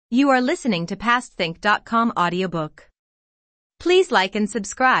You are listening to PastThink.com audiobook. Please like and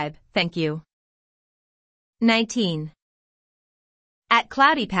subscribe, thank you. 19. At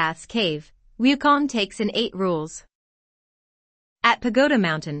Cloudy Path's Cave, Wu Cheng'en takes in 8 rules. At Pagoda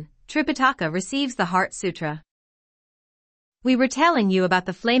Mountain, Tripitaka receives the Heart Sutra. We were telling you about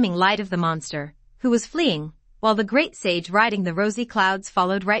the flaming light of the monster, who was fleeing, while the great sage riding the rosy clouds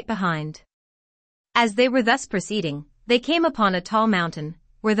followed right behind. As they were thus proceeding, they came upon a tall mountain,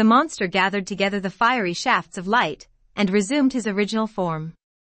 where the monster gathered together the fiery shafts of light, and resumed his original form.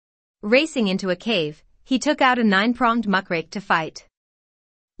 Racing into a cave, he took out a 9-pronged muckrake to fight.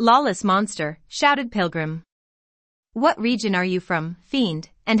 "Lawless monster," shouted Pilgrim. "What region are you from, fiend,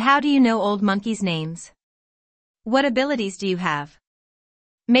 and how do you know old monkeys' names? What abilities do you have?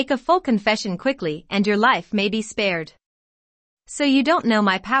 Make a full confession quickly and your life may be spared." "So you don't know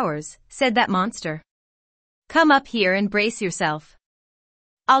my powers," said that monster. "Come up here and brace yourself.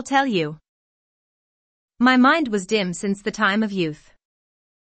 I'll tell you. My mind was dim since the time of youth.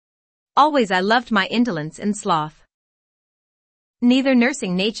 Always I loved my indolence and sloth, neither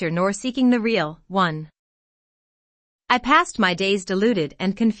nursing nature nor seeking the real one. I passed my days deluded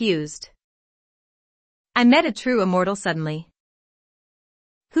and confused. I met a true immortal suddenly,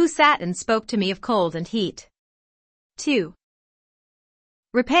 who sat and spoke to me of cold and heat. 2.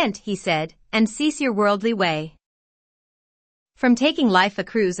 Repent, he said, and cease your worldly way. From taking life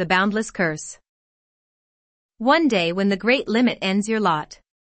accrues a boundless curse. One day when the great limit ends your lot.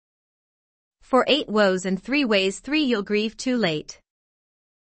 For 8 woes and 3 ways 3 you'll grieve too late.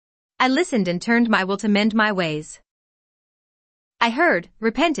 I listened and turned my will to mend my ways. I heard,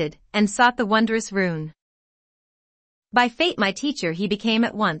 repented, and sought the wondrous rune. By fate my teacher he became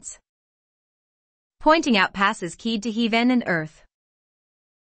at once, pointing out passes keyed to heaven and earth.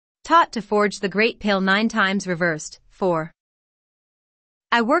 Taught to forge the great pill 9 times reversed. 4.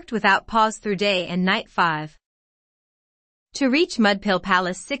 I worked without pause through day and night. 5. To reach Mudpill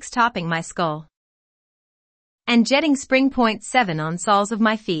Palace 6 topping my skull, and jetting Spring Point 7 on soles of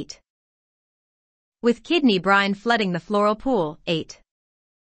my feet, with kidney brine flooding the floral pool. 8.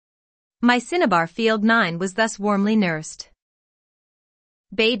 My cinnabar field 9 was thus warmly nursed.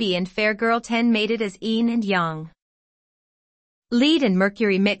 Baby and fair girl 10 mated as yin and yang. Lead and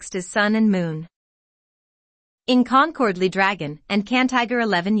Mercury mixed as sun and moon. In concordly dragon and cantiger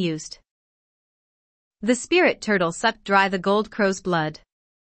 11 used. The spirit turtle sucked dry the gold crow's blood.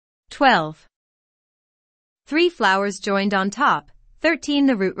 12. 3 flowers joined on top, 13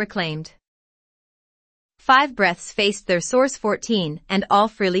 the root reclaimed. 5 breaths faced their source 14 and all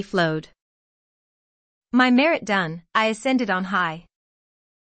freely flowed. My merit done, I ascended on high,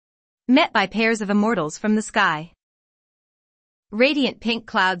 met by pairs of immortals from the sky. Radiant pink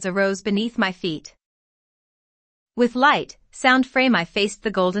clouds arose beneath my feet. With light, sound frame I faced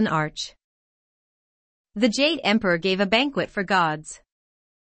the golden arch. The Jade Emperor gave a banquet for gods,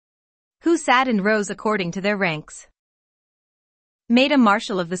 who sat in rows according to their ranks. Made a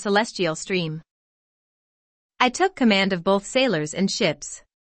marshal of the celestial stream. I took command of both sailors and ships,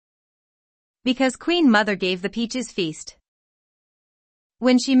 because Queen Mother gave the Peaches feast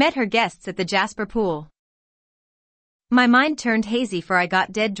when she met her guests at the Jasper Pool. My mind turned hazy for I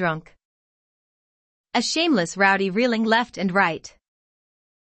got dead drunk. A shameless rowdy reeling left and right.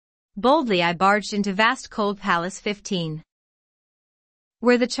 Boldly I barged into vast cold palace 15,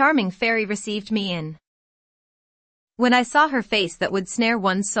 where the charming fairy received me in. When I saw her face that would snare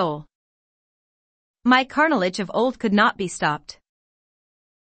one's soul, my carnal itch of old could not be stopped.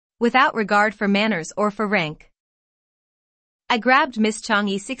 Without regard for manners or for rank, I grabbed Miss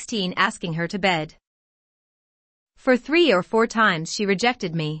Chang'e 16 asking her to bed. For 3 or 4 times she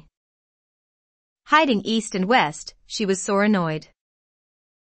rejected me. Hiding east and west, she was sore annoyed.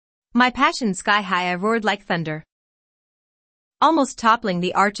 My passion sky high I roared like thunder, almost toppling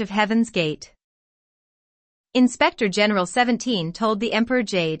the arch of heaven's gate. Inspector General 17 told the Emperor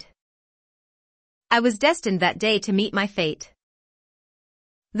Jade I was destined that day to meet my fate.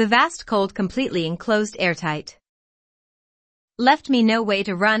 The vast cold completely enclosed airtight, left me no way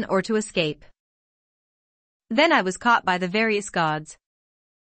to run or to escape. Then I was caught by the various gods,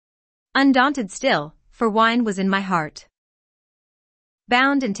 undaunted still, for wine was in my heart.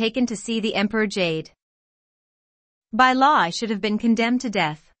 Bound and taken to see the Emperor Jade. By law I should have been condemned to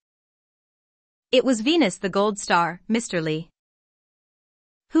death. It was Venus the Gold Star, Mr. Lee,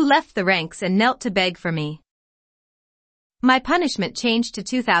 who left the ranks and knelt to beg for me. My punishment changed to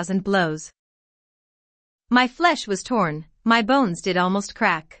 2,000 blows. My flesh was torn, my bones did almost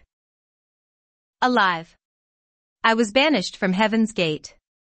crack. Alive, I was banished from heaven's gate,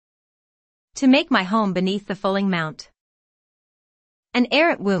 to make my home beneath the fulling mount. An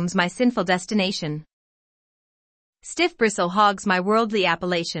errant womb's my sinful destination. Stiff bristle hogs my worldly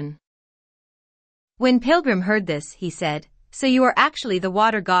appellation. When Pilgrim heard this, he said, "So you are actually the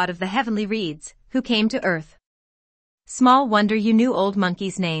water god of the heavenly reeds, who came to earth. Small wonder you knew old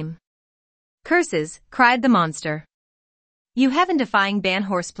monkey's name." "Curses," cried the monster. "You heaven-defying ban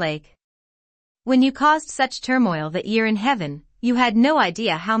horseplague. When you caused such turmoil that year in heaven, you had no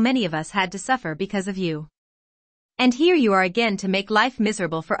idea how many of us had to suffer because of you. And here you are again to make life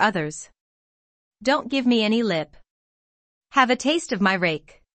miserable for others. Don't give me any lip. Have a taste of my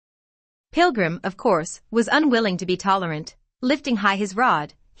rake." Pilgrim, of course, was unwilling to be tolerant. Lifting high his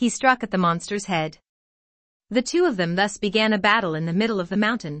rod, he struck at the monster's head. The two of them thus began a battle in the middle of the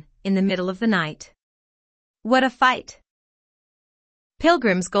mountain, in the middle of the night. What a fight!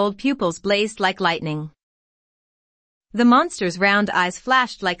 Pilgrim's gold pupils blazed like lightning. The monster's round eyes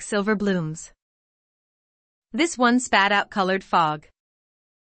flashed like silver blooms. This one spat out colored fog.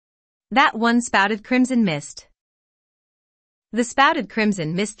 That one spouted crimson mist. The spouted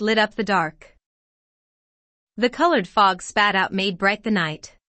crimson mist lit up the dark. The colored fog spat out made bright the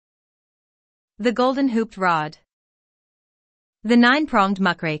night. The golden hooped rod. The nine-pronged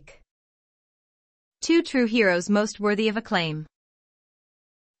muckrake. Two true heroes most worthy of acclaim.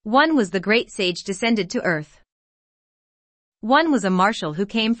 One was the great sage descended to earth. One was a marshal who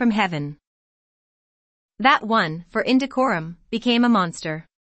came from heaven. That one, for indecorum, became a monster.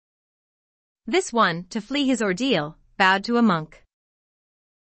 This one, to flee his ordeal, bowed to a monk.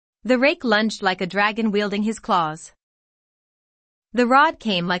 The rake lunged like a dragon wielding his claws. The rod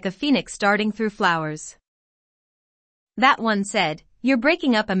came like a phoenix darting through flowers. That one said, "Your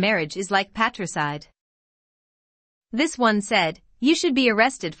breaking up a marriage is like patricide." This one said, "You should be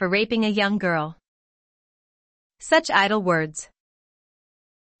arrested for raping a young girl." Such idle words.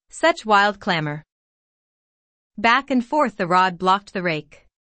 Such wild clamor. Back and forth the rod blocked the rake.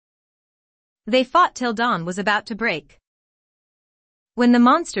 They fought till dawn was about to break, when the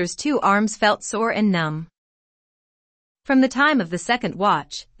monster's two arms felt sore and numb. From the time of the second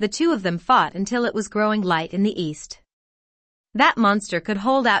watch, the two of them fought until it was growing light in the east. That monster could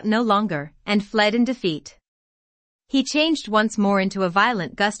hold out no longer, and fled in defeat. He changed once more into a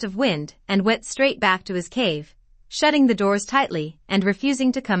violent gust of wind and went straight back to his cave, shutting the doors tightly and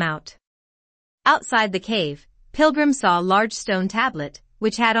refusing to come out. Outside the cave, Pilgrim saw a large stone tablet,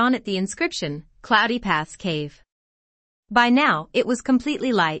 which had on it the inscription, "Cloudy Path's Cave." By now, it was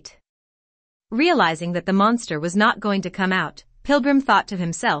completely light. Realizing that the monster was not going to come out, Pilgrim thought to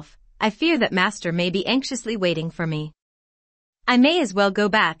himself, "I fear that Master may be anxiously waiting for me. I may as well go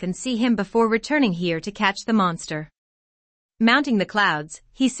back and see him before returning here to catch the monster." Mounting the clouds,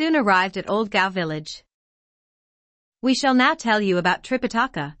 he soon arrived at Old Gao village. We shall now tell you about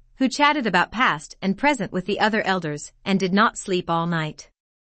Tripitaka, who chatted about past and present with the other elders, and did not sleep all night.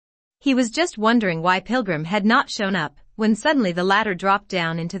 He was just wondering why Pilgrim had not shown up, when suddenly the latter dropped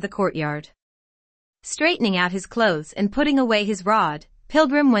down into the courtyard. Straightening out his clothes and putting away his rod,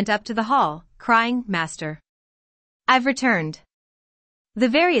 Pilgrim went up to the hall, crying, "Master, I've returned." The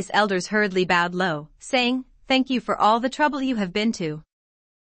various elders hurriedly bowed low, saying, "Thank you for all the trouble you have been to."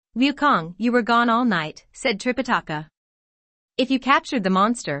 "Wukong, you were gone all night," said Tripitaka. "If you captured the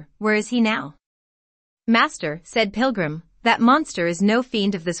monster, where is he now?" "Master," said Pilgrim, "that monster is no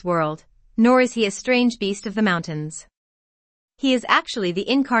fiend of this world, nor is he a strange beast of the mountains. He is actually the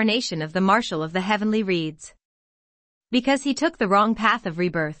incarnation of the Marshal of the Heavenly Reeds. Because he took the wrong path of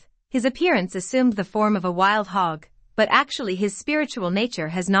rebirth, his appearance assumed the form of a wild hog, but actually his spiritual nature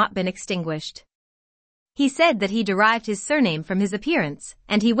has not been extinguished. He said that he derived his surname from his appearance,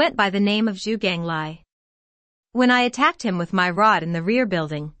 and he went by the name of Zhu Ganglai. When I attacked him with my rod in the rear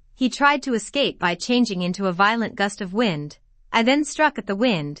building, he tried to escape by changing into a violent gust of wind. I then struck at the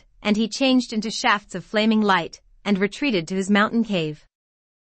wind, and he changed into shafts of flaming light, and retreated to his mountain cave.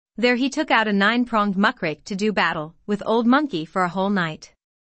 There he took out a nine-pronged muckrake to do battle with Old Monkey for a whole night.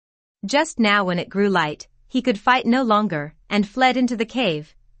 Just now when it grew light, he could fight no longer, and fled into the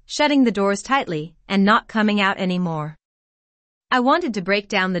cave, shutting the doors tightly, and not coming out any more. I wanted to break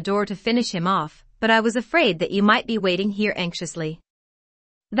down the door to finish him off, but I was afraid that you might be waiting here anxiously.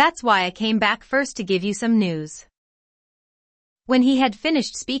 That's why I came back first to give you some news." When he had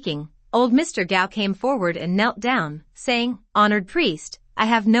finished speaking, old Mr. Gao came forward and knelt down, saying, "Honored priest, I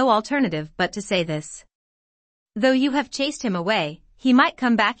have no alternative but to say this. Though you have chased him away, he might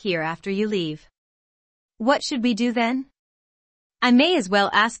come back here after you leave. What should we do then? I may as well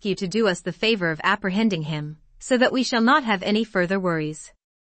ask you to do us the favor of apprehending him, so that we shall not have any further worries.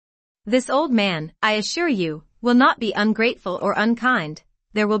 This old man, I assure you, will not be ungrateful or unkind.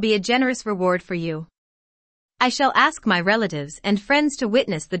 There will be a generous reward for you. I shall ask my relatives and friends to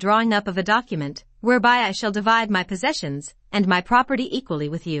witness the drawing up of a document, whereby I shall divide my possessions and my property equally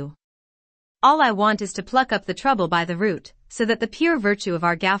with you. All I want is to pluck up the trouble by the root, so that the pure virtue of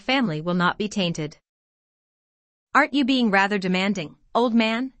our Gao family will not be tainted. Aren't you being rather demanding, old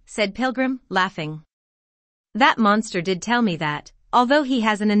man? Said Pilgrim, laughing. That monster did tell me that, although he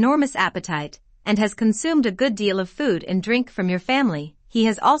has an enormous appetite, and has consumed a good deal of food and drink from your family, he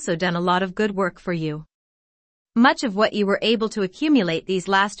has also done a lot of good work for you. Much of what you were able to accumulate these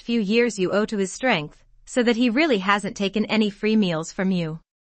last few years you owe to his strength, so that he really hasn't taken any free meals from you.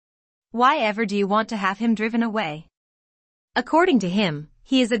 Why ever do you want to have him driven away? According to him,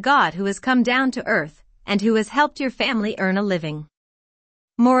 he is a god who has come down to earth, and who has helped your family earn a living.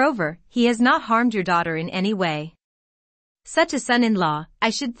 Moreover, he has not harmed your daughter in any way. Such a son-in-law,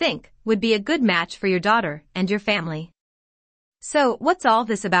 I should think, would be a good match for your daughter and your family. So, what's all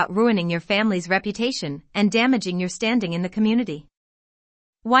this about ruining your family's reputation and damaging your standing in the community?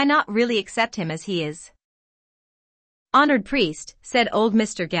 Why not really accept him as he is? Honored priest, said old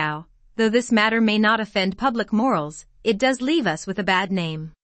Mr. Gao, though this matter may not offend public morals, it does leave us with a bad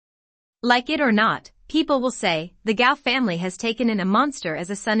name. Like it or not, people will say, the Gao family has taken in a monster as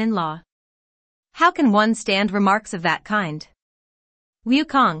a son-in-law. How can one stand remarks of that kind? Wu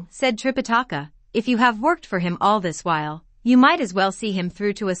Cheng'en, said Tripitaka, if you have worked for him all this while, you might as well see him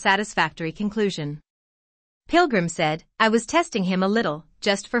through to a satisfactory conclusion. Pilgrim said, I was testing him a little,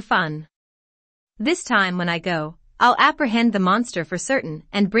 just for fun. This time when I go, I'll apprehend the monster for certain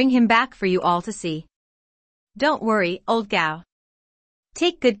and bring him back for you all to see. Don't worry, old Gao.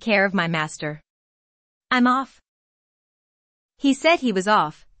 Take good care of my master. I'm off. He said he was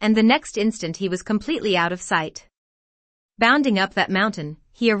off, and the next instant he was completely out of sight. Bounding up that mountain,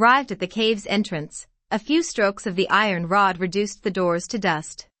 he arrived at the cave's entrance. A few strokes of the iron rod reduced the doors to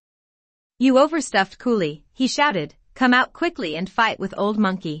dust. You overstuffed coolie, he shouted, come out quickly and fight with old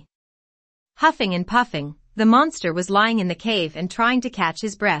monkey. Huffing and puffing, the monster was lying in the cave and trying to catch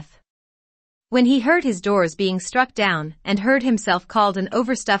his breath. When he heard his doors being struck down and heard himself called an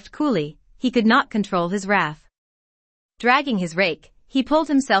overstuffed coolie, he could not control his wrath. Dragging his rake, he pulled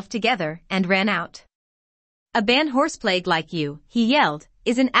himself together and ran out. A ban horse plague like you, he yelled,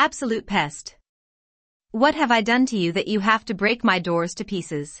 is an absolute pest. What have I done to you that you have to break my doors to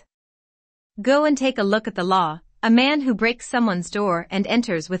pieces? Go and take a look at the law. A man who breaks someone's door and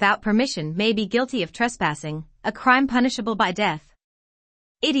enters without permission may be guilty of trespassing, a crime punishable by death.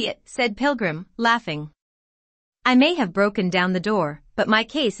 Idiot, said Pilgrim, laughing. I may have broken down the door, but my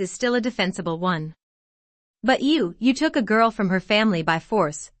case is still a defensible one. But you took a girl from her family by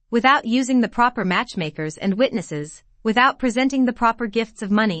force, without using the proper matchmakers and witnesses, without presenting the proper gifts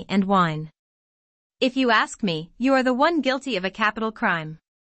of money and wine. If you ask me, you are the one guilty of a capital crime.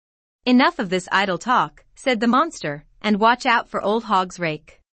 Enough of this idle talk, said the monster, and watch out for old Hog's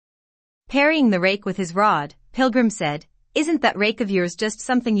rake. Parrying the rake with his rod, Pilgrim said, isn't that rake of yours just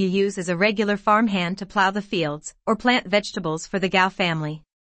something you use as a regular farm hand to plow the fields or plant vegetables for the Gao family?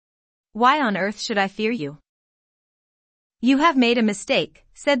 Why on earth should I fear you? You have made a mistake,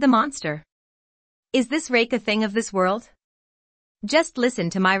 said the monster. Is this rake a thing of this world? Just listen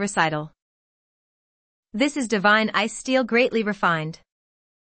to my recital. This is divine ice steel greatly refined.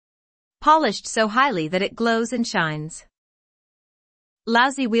 Polished so highly that it glows and shines.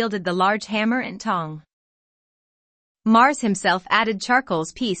 Laozi wielded the large hammer and tong. Mars himself added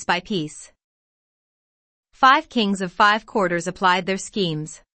charcoals piece by piece. 5 kings of 5 quarters applied their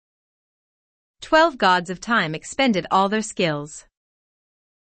schemes. 12 gods of time expended all their skills.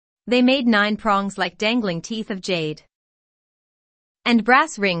 They made 9 prongs like dangling teeth of jade. And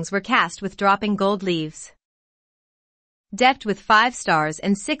brass rings were cast with dropping gold leaves. Decked with 5 stars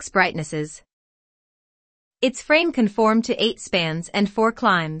and 6 brightnesses. Its frame conformed to 8 spans and 4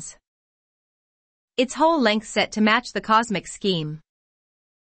 climbs. Its whole length set to match the cosmic scheme.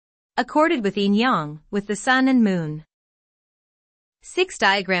 Accorded with yin-yang, with the sun and moon. 6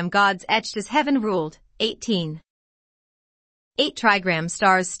 diagram gods etched as heaven ruled, 18. 8 trigram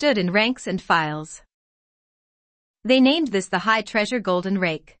stars stood in ranks and files. They named this the high treasure golden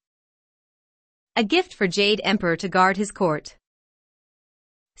rake. A gift for Jade Emperor to guard his court.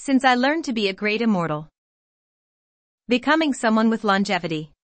 Since I learned to be a great immortal. Becoming someone with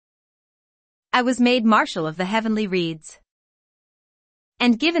longevity. I was made marshal of the heavenly reeds.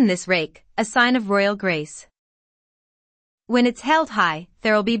 And given this rake, a sign of royal grace. When it's held high,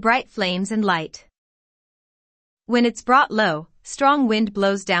 there'll be bright flames and light. When it's brought low, strong wind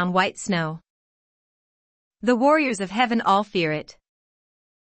blows down white snow. The warriors of heaven all fear it.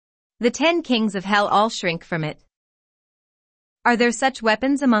 The 10 kings of hell all shrink from it. Are there such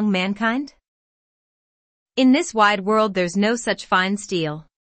weapons among mankind? In this wide world there's no such fine steel.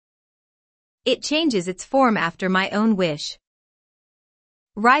 It changes its form after my own wish,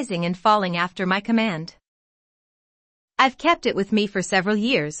 rising and falling after my command. I've kept it with me for several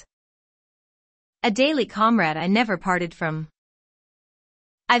years, a daily comrade I never parted from.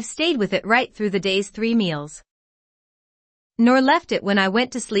 I've stayed with it right through the day's 3 meals, nor left it when I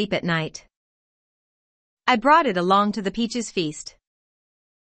went to sleep at night. I brought it along to the Peaches feast,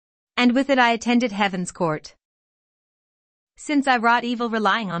 and with it I attended heaven's court. Since I wrought evil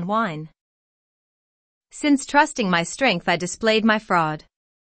relying on wine, since trusting my strength I displayed my fraud,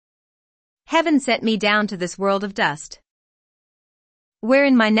 heaven sent me down to this world of dust, where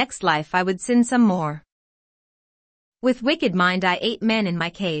in my next life I would sin some more. With wicked mind I ate men in my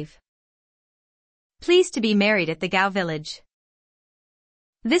cave, pleased to be married at the Gao village.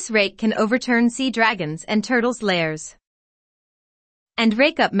 This rake can overturn sea dragons and turtles' lairs, and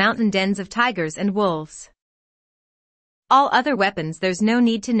rake up mountain dens of tigers and wolves. All other weapons there's no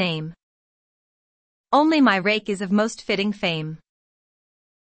need to name, only my rake is of most fitting fame.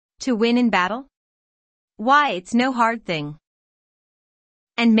 To win in battle? Why, it's no hard thing.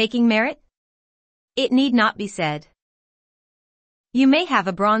 And making merit? It need not be said. You may have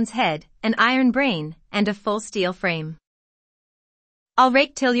a bronze head, an iron brain, and a full steel frame. I'll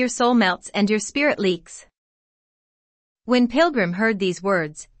rake till your soul melts and your spirit leaks. When Pilgrim heard these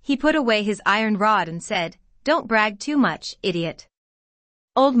words, he put away his iron rod and said, "Don't brag too much, idiot.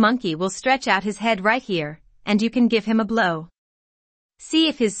 Old Monkey will stretch out his head right here, and you can give him a blow. See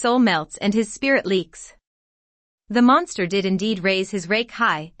if his soul melts and his spirit leaks." The monster did indeed raise his rake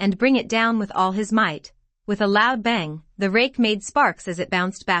high and bring it down with all his might. With a loud bang, the rake made sparks as it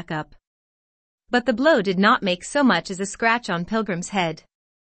bounced back up. But the blow did not make so much as a scratch on Pilgrim's head.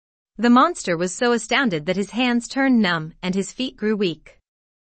 The monster was so astounded that his hands turned numb and his feet grew weak.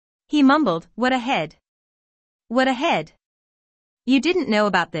 He mumbled, "What a head! What a head! You didn't know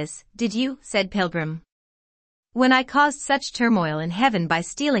about this, did you?" said Pilgrim. "When I caused such turmoil in heaven by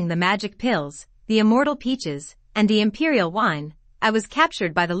stealing the magic pills, the immortal peaches, and the imperial wine, I was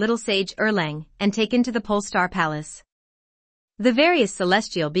captured by the little sage Erlang and taken to the Pole Star Palace. The various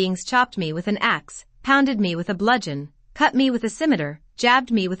celestial beings chopped me with an axe, pounded me with a bludgeon, cut me with a scimitar,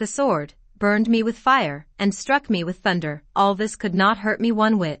 jabbed me with a sword, burned me with fire, and struck me with thunder. All this could not hurt me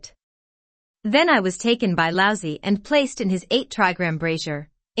one whit. Then I was taken by Lousy and placed in his 8-trigram brazier,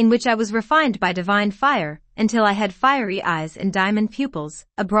 in which I was refined by divine fire, until I had fiery eyes and diamond pupils,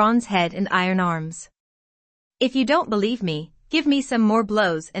 a bronze head and iron arms. If you don't believe me, give me some more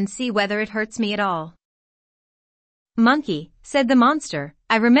blows and see whether it hurts me at all." "Monkey," said the monster,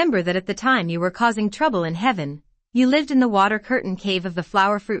 "I remember that at the time you were causing trouble in heaven, you lived in the water curtain cave of the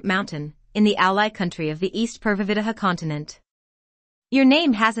Flower Fruit Mountain, in the Ally country of the East Purvavidaha continent. Your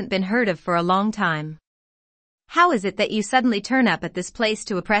name hasn't been heard of for a long time. How is it that you suddenly turn up at this place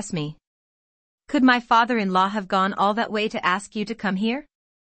to oppress me? Could my father-in-law have gone all that way to ask you to come here?"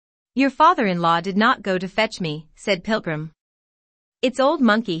 "Your father-in-law did not go to fetch me," said Pilgrim. "It's old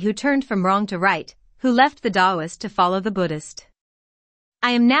Monkey who turned from wrong to right, who left the Taoist to follow the Buddhist.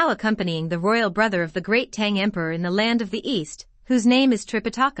 I am now accompanying the royal brother of the great Tang Emperor in the land of the East, whose name is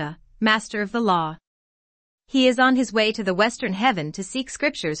Tripitaka, master of the law. He is on his way to the western heaven to seek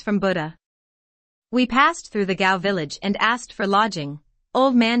scriptures from Buddha." We passed through the Gao village and asked for lodging.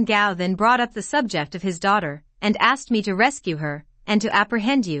 Old man Gao then brought up the subject of his daughter, and asked me to rescue her, and to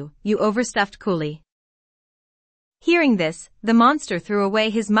apprehend you, you overstuffed coolie. Hearing this, the monster threw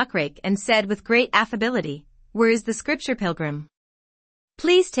away his muckrake and said with great affability, "Where is the scripture pilgrim?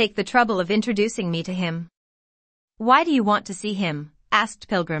 Please take the trouble of introducing me to him." "Why do you want to see him?" asked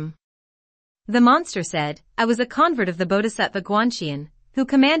Pilgrim. The monster said, "I was a convert of the Bodhisattva Guanxian, who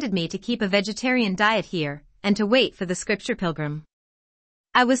commanded me to keep a vegetarian diet here, and to wait for the scripture pilgrim.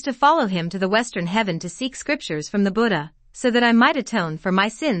 I was to follow him to the western heaven to seek scriptures from the Buddha, so that I might atone for my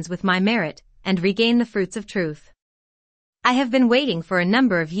sins with my merit, and regain the fruits of truth. I have been waiting for a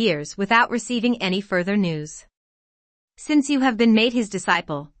number of years without receiving any further news. Since you have been made his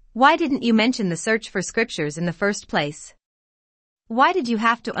disciple, why didn't you mention the search for scriptures in the first place? Why did you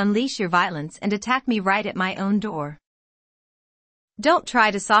have to unleash your violence and attack me right at my own door?" "Don't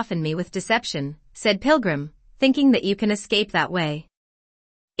try to soften me with deception," said Pilgrim, "thinking that you can escape that way.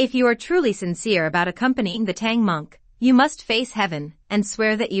 If you are truly sincere about accompanying the Tang monk, you must face heaven and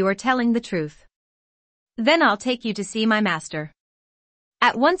swear that you are telling the truth. Then I'll take you to see my master."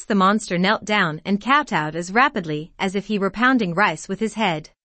 At once the monster knelt down and kowtowed as rapidly as if he were pounding rice with his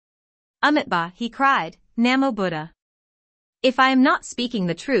head. "Amitba," he cried, "Namo Buddha. If I am not speaking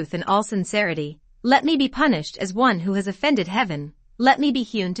the truth in all sincerity, let me be punished as one who has offended heaven, let me be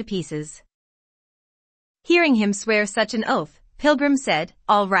hewn to pieces." Hearing him swear such an oath, Pilgrim said,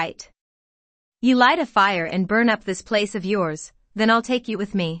 "All right. You light a fire and burn up this place of yours, then I'll take you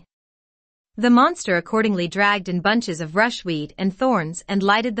with me." The monster accordingly dragged in bunches of rushweed and thorns and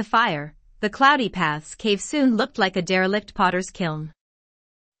lighted the fire. The Cloudy Path's cave soon looked like a derelict potter's kiln.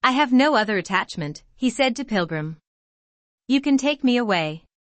 "I have no other attachment," he said to Pilgrim. "You can take me away."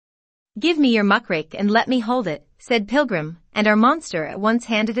 "Give me your muckrake and let me hold it," said Pilgrim, and our monster at once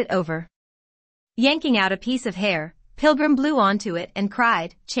handed it over. Yanking out a piece of hair, Pilgrim blew onto it and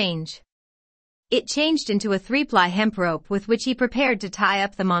cried, "Change." It changed into a 3-ply hemp rope with which he prepared to tie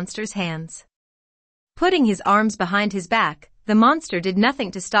up the monster's hands. Putting his arms behind his back, the monster did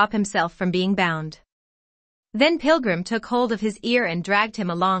nothing to stop himself from being bound. Then Pilgrim took hold of his ear and dragged him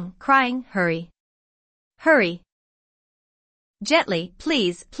along, crying, "Hurry! Hurry!" "Gently,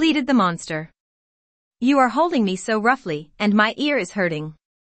 please," pleaded the monster. "You are holding me so roughly, and my ear is hurting."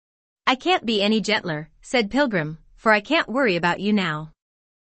 "I can't be any gentler," said Pilgrim, "for I can't worry about you now.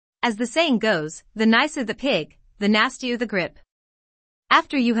 As the saying goes, the nicer the pig, the nastier the grip.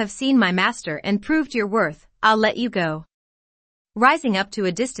 After you have seen my master and proved your worth, I'll let you go." Rising up to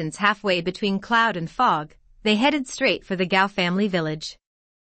a distance halfway between cloud and fog, they headed straight for the Gao family village.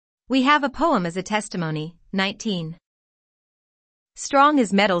 We have a poem as a testimony. 19. Strong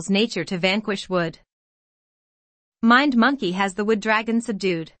is metal's nature to vanquish wood. Mind monkey has the wood dragon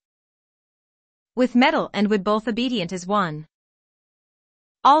subdued. With metal and wood both obedient as one.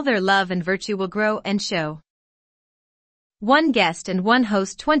 All their love and virtue will grow and show. One guest and one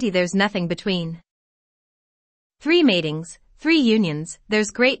host 20 there's nothing between. 3 matings, 3 unions,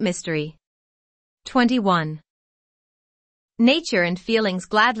 there's great mystery. 21. Nature and feelings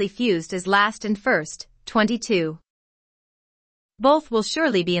gladly fused as last and first. 22. Both will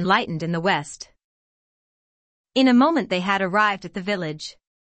surely be enlightened in the West. In a moment they had arrived at the village.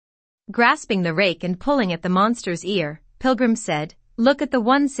 Grasping the rake and pulling at the monster's ear, Pilgrim said, "Look at the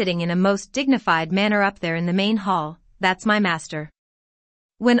one sitting in a most dignified manner up there in the main hall, that's my master."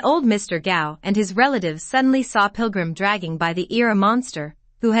 When old Mr. Gao and his relatives suddenly saw Pilgrim dragging by the ear a monster,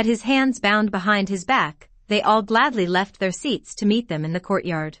 who had his hands bound behind his back, they all gladly left their seats to meet them in the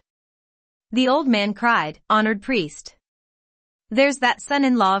courtyard. The old man cried, "Honored priest! There's that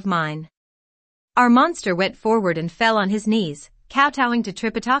son-in-law of mine." Our monster went forward and fell on his knees, kowtowing to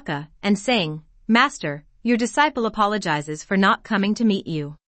Tripitaka, and saying, "Master, your disciple apologizes for not coming to meet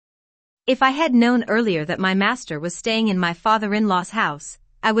you. If I had known earlier that my master was staying in my father-in-law's house,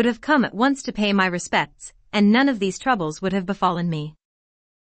 I would have come at once to pay my respects, and none of these troubles would have befallen me."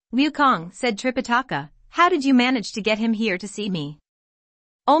 "Wukong," said Tripitaka, "how did you manage to get him here to see me?"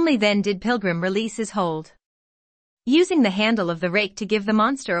 Only then did Pilgrim release his hold. Using the handle of the rake to give the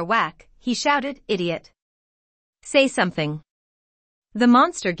monster a whack, he shouted, "Idiot! Say something." The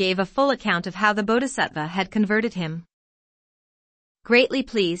monster gave a full account of how the Bodhisattva had converted him. Greatly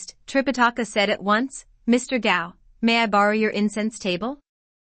pleased, Tripitaka said at once, "Mr. Gao, may I borrow your incense table?"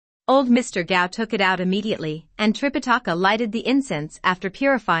 Old Mr. Gao took it out immediately, and Tripitaka lighted the incense after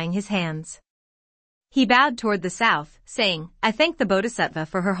purifying his hands. He bowed toward the south, saying, "I thank the Bodhisattva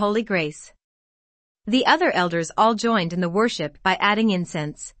for her holy grace." The other elders all joined in the worship by adding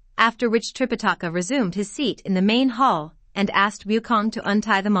incense, after which Tripitaka resumed his seat in the main hall, and asked Wukong to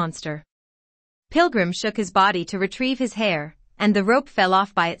untie the monster. Pilgrim shook his body to retrieve his hair, and the rope fell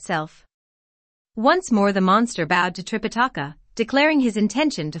off by itself. Once more the monster bowed to Tripitaka, declaring his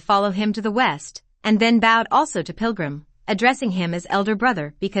intention to follow him to the west, and then bowed also to Pilgrim, addressing him as elder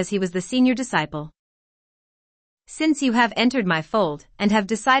brother because he was the senior disciple. "Since you have entered my fold and have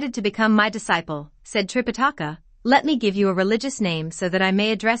decided to become my disciple," said Tripitaka, "let me give you a religious name so that I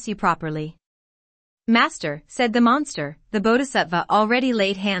may address you properly." "Master," said the monster, "the Bodhisattva already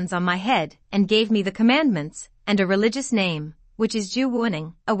laid hands on my head and gave me the commandments and a religious name, which is Ju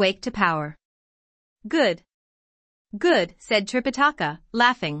Wuning, awake to power." "Good. Good," said Tripitaka,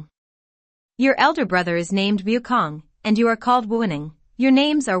 laughing. "Your elder brother is named Wukong, and you are called Wuning. Your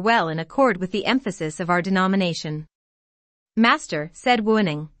names are well in accord with the emphasis of our denomination." "Master," said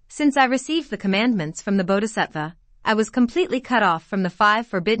Wuning, "since I received the commandments from the Bodhisattva, I was completely cut off from the 5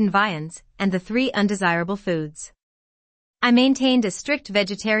 forbidden viands and the 3 undesirable foods. I maintained a strict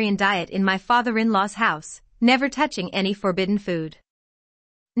vegetarian diet in my father-in-law's house, never touching any forbidden food.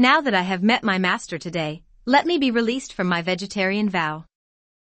 Now that I have met my master today, let me be released from my vegetarian vow."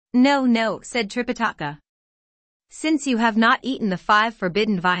 "No, no," said Tripitaka. "Since you have not eaten the 5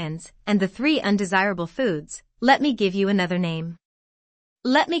 forbidden viands and the 3 undesirable foods, let me give you another name.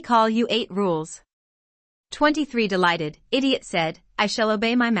 Let me call you 8 Rules." 23 Delighted, Idiot said, "I shall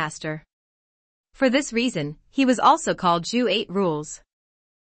obey my master." For this reason, he was also called Ju 8 Rules.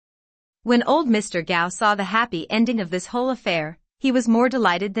 When old Mr. Gao saw the happy ending of this whole affair, he was more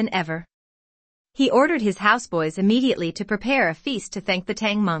delighted than ever. He ordered his houseboys immediately to prepare a feast to thank the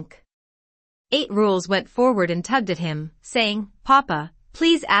Tang monk. 8 Rules went forward and tugged at him, saying, "Papa,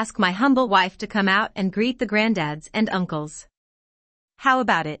 please ask my humble wife to come out and greet the granddads and uncles." "How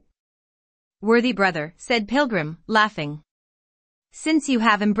about it?" "Worthy brother," said Pilgrim, laughing. "Since you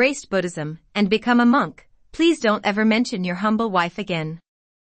have embraced Buddhism and become a monk, please don't ever mention your humble wife again.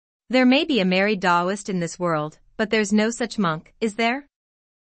 There may be a married Taoist in this world, but there's no such monk, is there?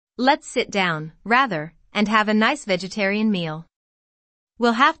 Let's sit down, rather, and have a nice vegetarian meal.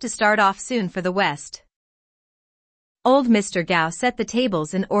 We'll have to start off soon for the West." Old Mr. Gao set the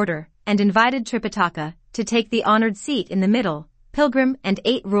tables in order and invited Tripitaka to take the honored seat in the middle. Pilgrim and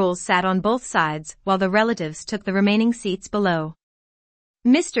 8 Rules sat on both sides while the relatives took the remaining seats below.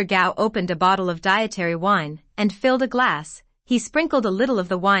 Mr. Gao opened a bottle of dietary wine and filled a glass. He sprinkled a little of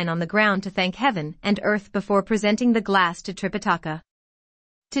the wine on the ground to thank heaven and earth before presenting the glass to Tripitaka.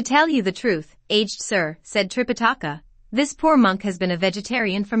 "To tell you the truth, aged sir," said Tripitaka, "this poor monk has been a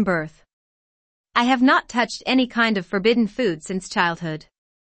vegetarian from birth. I have not touched any kind of forbidden food since childhood."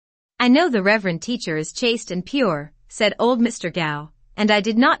 "I know the reverend teacher is chaste and pure," said old Mr. Gao, "and I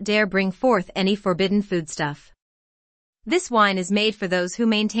did not dare bring forth any forbidden foodstuff. This wine is made for those who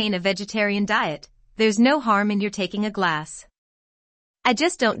maintain a vegetarian diet. There's no harm in your taking a glass." "I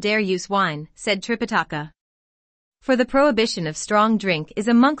just don't dare use wine," said Tripitaka. "For the prohibition of strong drink is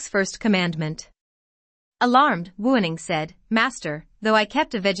a monk's first commandment." Alarmed, Wu Cheng'en said, "Master, though I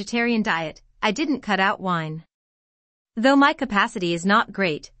kept a vegetarian diet, I didn't cut out wine." "Though my capacity is not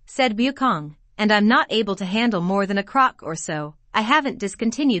great," said Wu Cheng'en, "and I'm not able to handle more than a crock or so, I haven't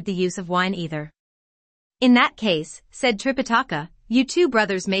discontinued the use of wine either." "In that case," said Tripitaka, "you 2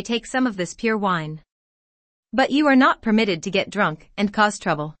 brothers may take some of this pure wine. But you are not permitted to get drunk and cause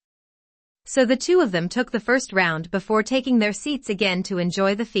trouble." So the 2 of them took the first round before taking their seats again to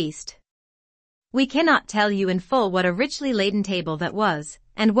enjoy the feast. We cannot tell you in full what a richly laden table that was,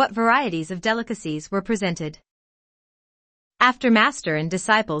 and what varieties of delicacies were presented. After master and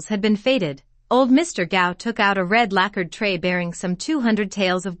disciples had been feted, old Mr. Gao took out a red lacquered tray bearing some 200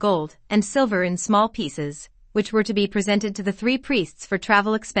 taels of gold and silver in small pieces, which were to be presented to the 3 priests for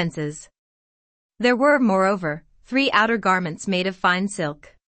travel expenses. There were, moreover, 3 outer garments made of fine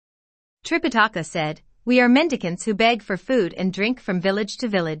silk. Tripitaka said, "We are mendicants who beg for food and drink from village to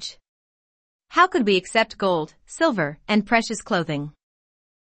village. How could we accept gold, silver, and precious clothing?"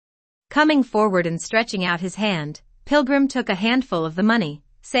 Coming forward and stretching out his hand, Pilgrim took a handful of the money,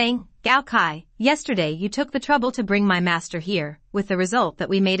 saying, "Gao Kai, yesterday you took the trouble to bring my master here, with the result that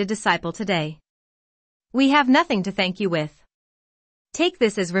we made a disciple today. We have nothing to thank you with. Take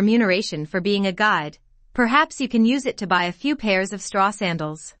this as remuneration for being a guide. Perhaps you can use it to buy a few pairs of straw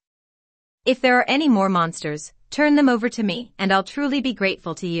sandals. If there are any more monsters, turn them over to me and I'll truly be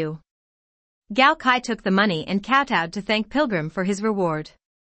grateful to you." Gao Kai took the money and kowtowed to thank Pilgrim for his reward.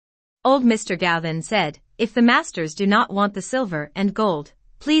 Old Mr. Gao then said, "If the masters do not want the silver and gold,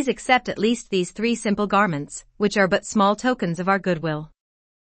 please accept at least these 3 simple garments, which are but small tokens of our goodwill.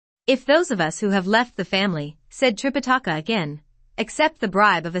 If those of us who have left the family," said Tripitaka again, "accept the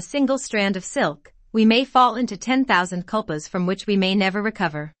bribe of a single strand of silk, we may fall into 10,000 culpas from which we may never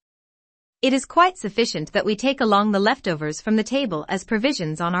recover. It is quite sufficient that we take along the leftovers from the table as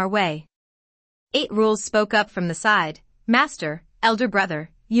provisions on our way." 8 Rules spoke up from the side, "Master, elder brother,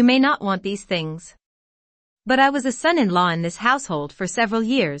 you may not want these things. But I was a son-in-law in this household for several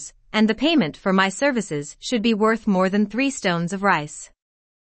years, and the payment for my services should be worth more than 3 stones of rice.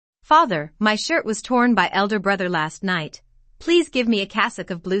 Father, my shirt was torn by elder brother last night. Please give me a cassock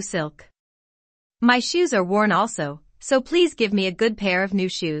of blue silk. My shoes are worn also, so please give me a good pair of new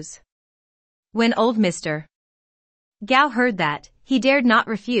shoes." When old Mr. Gao heard that, he dared not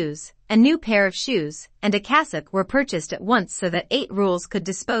refuse. A new pair of shoes and a cassock were purchased at once so that 8 Rules could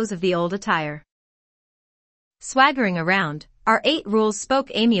dispose of the old attire. Swaggering around, our 8 Rules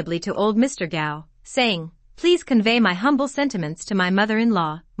spoke amiably to old Mr. Gao, saying, "Please convey my humble sentiments to my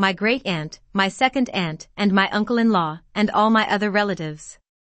mother-in-law, my great-aunt, my second-aunt, and my uncle-in-law, and all my other relatives.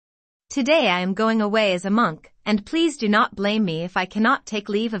 Today I am going away as a monk, and please do not blame me if I cannot take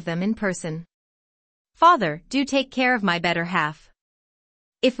leave of them in person. Father, do take care of my better half.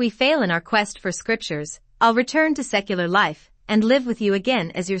 If we fail in our quest for scriptures, I'll return to secular life and live with you again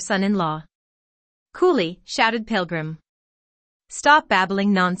as your son-in-law." Coolly, shouted Pilgrim. "Stop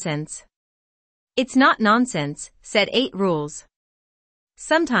babbling nonsense." "It's not nonsense," said 8 Rules.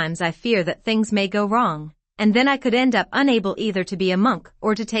 "Sometimes I fear that things may go wrong, and then I could end up unable either to be a monk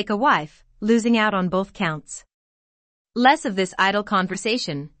or to take a wife, losing out on both counts. Less of this idle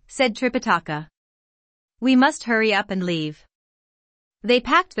conversation," said Tripitaka. We must hurry up and leave. They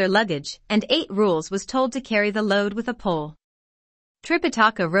packed their luggage, and 8 Rules was told to carry the load with a pole.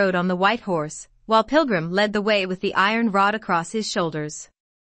 Tripitaka rode on the white horse, while Pilgrim led the way with the iron rod across his shoulders.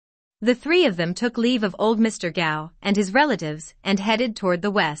 The 3 of them took leave of old Mr. Gao and his relatives and headed toward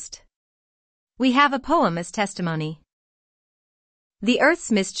the west. We have a poem as testimony. The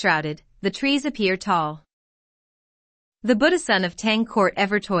earth's mist-shrouded, the trees appear tall. The Buddha son of Tang court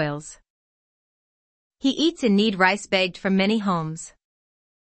ever toils. He eats in need rice begged from many homes.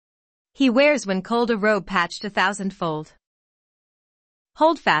 He wears when cold a robe patched 1,000-fold.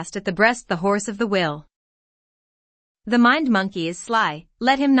 Hold fast at the breast the horse of the will. The mind monkey is sly,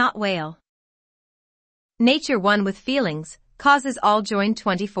 let him not wail. Nature one with feelings, causes all joined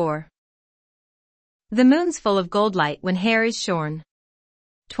 24. The moon's full of gold light when hair is shorn.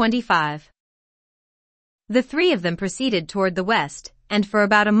 25. The 3 of them proceeded toward the west, and for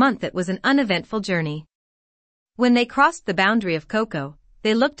about a month it was an uneventful journey. When they crossed the boundary of Coco,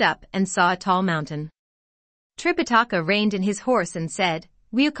 they looked up and saw a tall mountain. Tripitaka reined in his horse and said,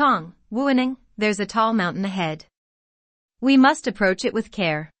 Wukong, Wuaning, there's a tall mountain ahead. We must approach it with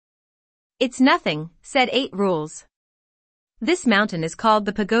care. It's nothing, said 8 Rules. This mountain is called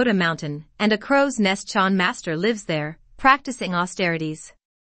the Pagoda Mountain, and a crow's nest Chan master lives there, practicing austerities.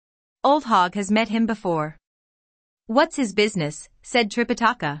 Old Hog has met him before. What's his business, said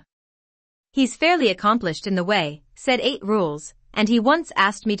Tripitaka. He's fairly accomplished in the way, said 8 Rules, and he once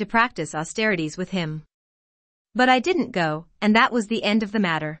asked me to practice austerities with him. But I didn't go, and that was the end of the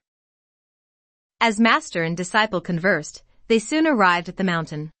matter. As master and disciple conversed, they soon arrived at the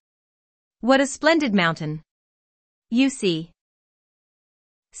mountain. What a splendid mountain! You see.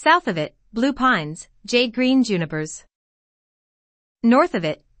 South of it, blue pines, jade-green junipers. North of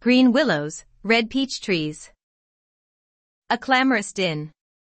it, green willows, red peach trees. A clamorous din.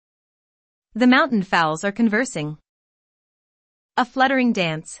 The mountain fowls are conversing. A fluttering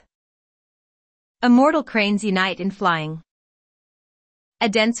dance. Immortal cranes unite in flying. A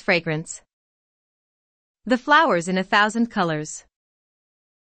dense fragrance. The flowers in 1,000 colors.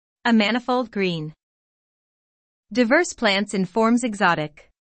 A manifold green. Diverse plants in forms exotic.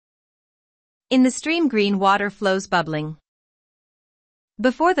 In the stream green water flows bubbling.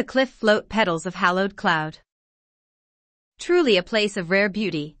 Before the cliff float petals of hallowed cloud. Truly a place of rare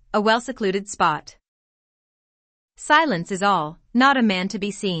beauty, a well-secluded spot. Silence is all, not a man to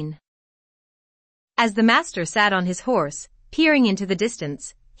be seen. As the master sat on his horse, peering into the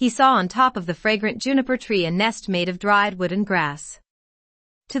distance, he saw on top of the fragrant juniper tree a nest made of dried wood and grass.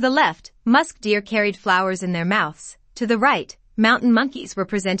 To the left, musk deer carried flowers in their mouths, to the right, mountain monkeys were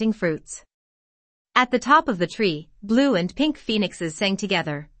presenting fruits. At the top of the tree, blue and pink phoenixes sang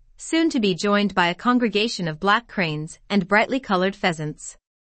together, soon to be joined by a congregation of black cranes and brightly colored pheasants.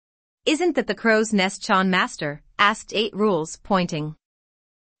 Isn't that the crow's nest Chan master? Asked 8 Rules, pointing.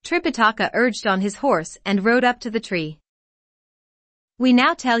 Tripitaka urged on his horse and rode up to the tree. We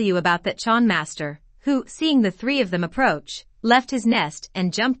now tell you about that Chan master, who, seeing the 3 of them approach, left his nest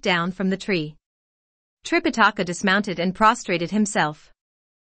and jumped down from the tree. Tripitaka dismounted and prostrated himself.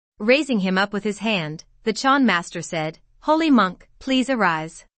 Raising him up with his hand, the Chan master said, Holy monk, please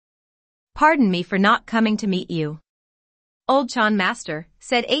arise. Pardon me for not coming to meet you. Old Chan master,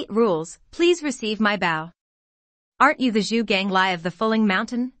 said 8 Rules, please receive my bow. Aren't you the Zhu Gang Lai of the Fuling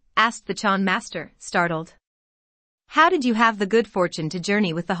Mountain? Asked the Chan master, startled. How did you have the good fortune to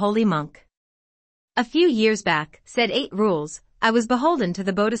journey with the holy monk? A few years back, said 8 Rules, I was beholden to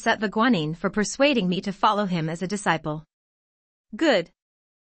the Bodhisattva Guanyin for persuading me to follow him as a disciple. Good.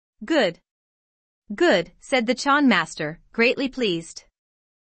 Good. Good, said the Chan master, greatly pleased.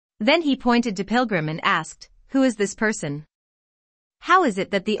 Then he pointed to Pilgrim and asked, Who is this person? How is it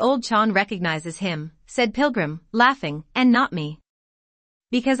that the old Chan recognizes him, said Pilgrim, laughing, and not me?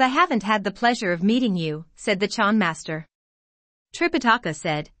 Because I haven't had the pleasure of meeting you, said the Chan master. Tripitaka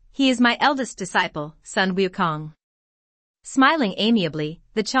said, He is my eldest disciple, son Wukong. Smiling amiably,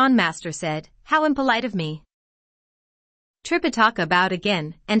 the Chan master said, How impolite of me. Tripitaka bowed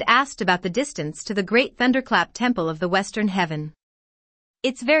again and asked about the distance to the great thunderclap temple of the western heaven.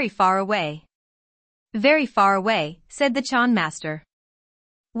 It's very far away. Very far away, said the Chan master.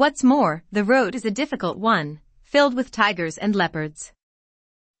 What's more, the road is a difficult one, filled with tigers and leopards.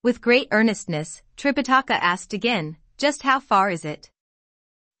 With great earnestness, Tripitaka asked again, Just how far is it?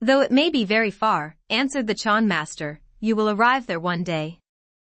 Though it may be very far, answered the Chan master, you will arrive there one day.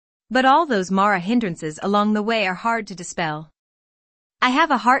 But all those Mara hindrances along the way are hard to dispel. I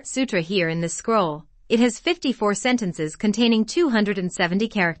have a Heart Sutra here in this scroll. It has 54 sentences containing 270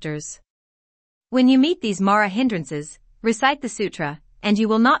 characters. When you meet these Mara hindrances, recite the sutra, and you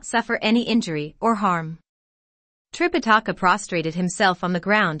will not suffer any injury or harm. Tripitaka prostrated himself on the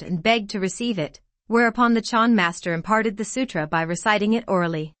ground and begged to receive it, whereupon the Chan master imparted the sutra by reciting it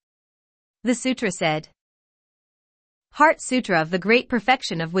orally. The sutra said, Heart Sutra of the Great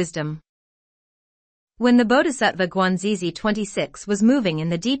Perfection of Wisdom. When the Bodhisattva Guanzizi 26 was moving in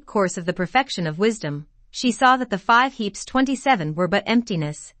the deep course of the perfection of wisdom, she saw that the 5 heaps 27 were but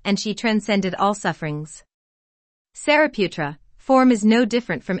emptiness, and she transcended all sufferings. Sariputra, form is no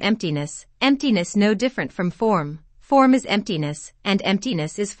different from emptiness no different from form is emptiness, and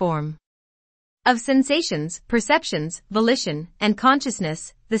emptiness is form. Of sensations, perceptions, volition, and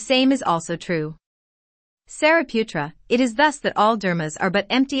consciousness, the same is also true. Sariputra, it is thus that all dharmas are but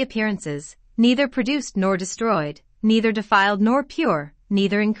empty appearances, neither produced nor destroyed, neither defiled nor pure,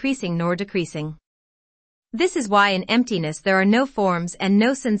 neither increasing nor decreasing. This is why in emptiness there are no forms and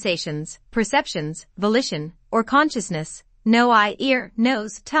no sensations, perceptions, volition, or consciousness, no eye, ear,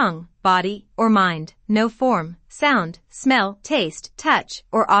 nose, tongue, body, or mind, no form, sound, smell, taste, touch,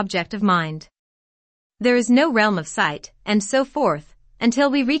 or object of mind. There is no realm of sight, and so forth, until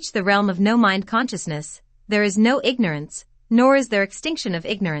we reach the realm of no mind consciousness. There is no ignorance, nor is there extinction of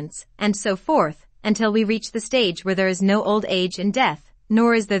ignorance, and so forth, until we reach the stage where there is no old age and death,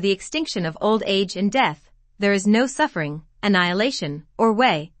 nor is there the extinction of old age and death. There is no suffering, annihilation, or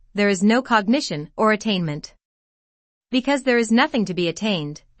way, there is no cognition or attainment. Because there is nothing to be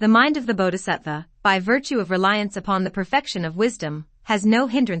attained, the mind of the Bodhisattva, by virtue of reliance upon the perfection of wisdom, has no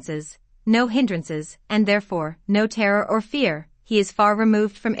hindrances, and therefore, no terror or fear. He is far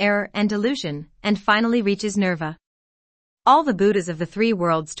removed from error and delusion, and finally reaches nirvana. All the Buddhas of the 3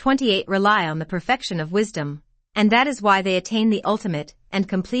 worlds 28 rely on the perfection of wisdom, and that is why they attain the ultimate and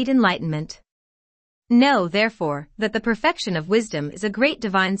complete enlightenment. Know, therefore, that the perfection of wisdom is a great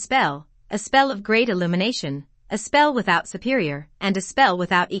divine spell, a spell of great illumination, a spell without superior, and a spell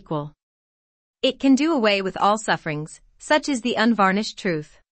without equal. It can do away with all sufferings, such is the unvarnished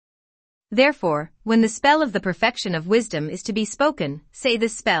truth. Therefore, when the spell of the perfection of wisdom is to be spoken, say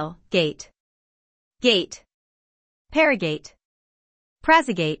this spell: gate, gate, paragate,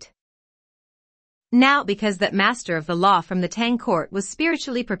 prasagate. Now because that master of the law from the Tang court was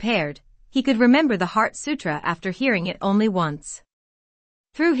spiritually prepared, he could remember the Heart Sutra after hearing it only once.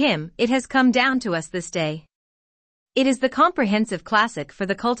 Through him, it has come down to us this day. It is the comprehensive classic for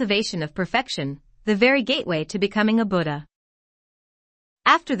the cultivation of perfection, the very gateway to becoming a Buddha.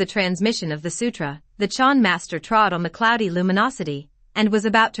 After the transmission of the sutra, the Chan master trod on the cloudy luminosity, and was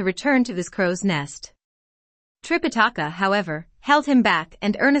about to return to his crow's nest. Tripitaka, however, held him back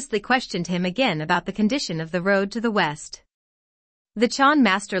and earnestly questioned him again about the condition of the road to the west. The Chan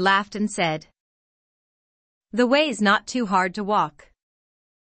master laughed and said, The way is not too hard to walk.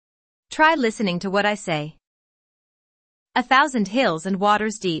 Try listening to what I say. 1,000 hills and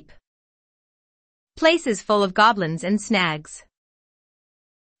waters deep. Places full of goblins and snags.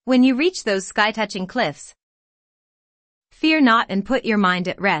 When you reach those sky-touching cliffs, fear not and put your mind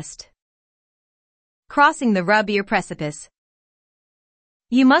at rest. Crossing the rub-ear precipice,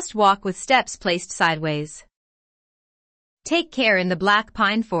 you must walk with steps placed sideways. Take care in the black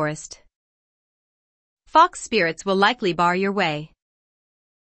pine forest. Fox spirits will likely bar your way.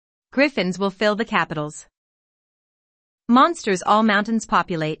 Griffins will fill the capitals. Monsters all mountains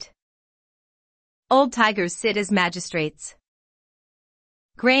populate. Old tigers sit as magistrates.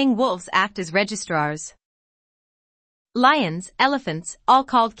 Graying wolves act as registrars. Lions, elephants, all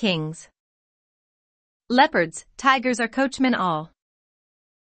called kings. Leopards, tigers are coachmen all.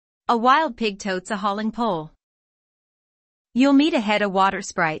 A wild pig totes a hauling pole. You'll meet ahead a water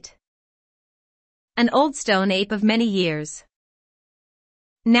sprite. An old stone ape of many years.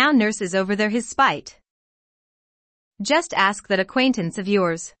 Now nurses over there his spite. Just ask that acquaintance of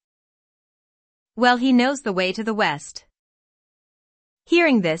yours. Well, he knows the way to the west.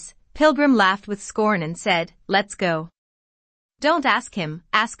 Hearing this, Pilgrim laughed with scorn and said, Let's go. Don't ask him,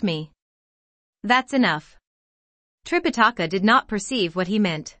 ask me. That's enough. Tripitaka did not perceive what he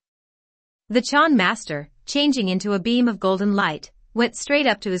meant. The Chan master, changing into a beam of golden light, went straight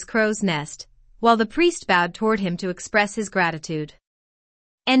up to his crow's nest, while the priest bowed toward him to express his gratitude.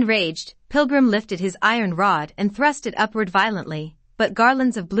 Enraged, Pilgrim lifted his iron rod and thrust it upward violently, but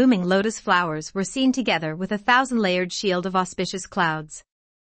garlands of blooming lotus flowers were seen together with a 1,000-layered shield of auspicious clouds.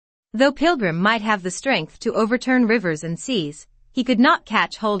 Though Pilgrim might have the strength to overturn rivers and seas, he could not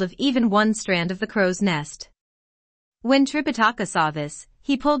catch hold of even one strand of the crow's nest. When Tripitaka saw this,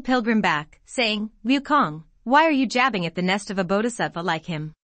 he pulled Pilgrim back, saying, Wu Cheng'en, why are you jabbing at the nest of a bodhisattva like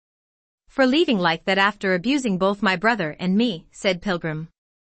him? For leaving like that after abusing both my brother and me, said Pilgrim.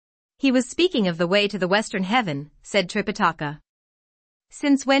 He was speaking of the way to the western heaven, said Tripitaka.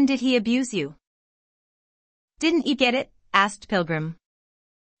 Since when did he abuse you? Didn't you get it? Asked Pilgrim.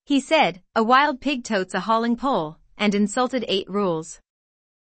 He said, a wild pig totes a hauling pole, and insulted 8 rules.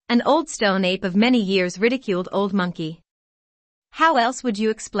 An old stone ape of many years ridiculed old monkey. How else would you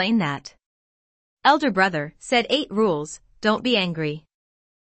explain that? Elder brother, said 8 rules, don't be angry.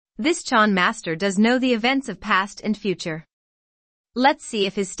 This Chan master does know the events of past and future. Let's see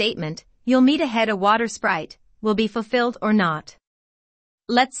if his statement, you'll meet ahead a water sprite, will be fulfilled or not.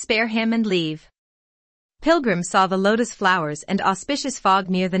 Let's spare him and leave. Pilgrim saw the lotus flowers and auspicious fog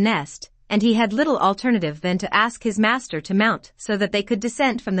near the nest, and he had little alternative than to ask his master to mount so that they could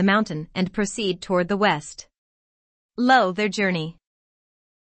descend from the mountain and proceed toward the west. Lo, their journey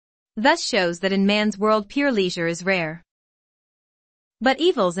thus shows that in man's world pure leisure is rare. But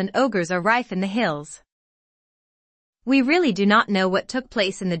evils and ogres are rife in the hills. We really do not know what took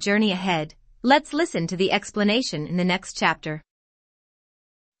place in the journey ahead. Let's listen to the explanation in the next chapter.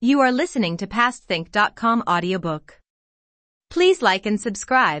 You are listening to PastThink.com audiobook. Please like and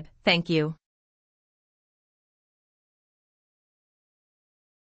subscribe, thank you.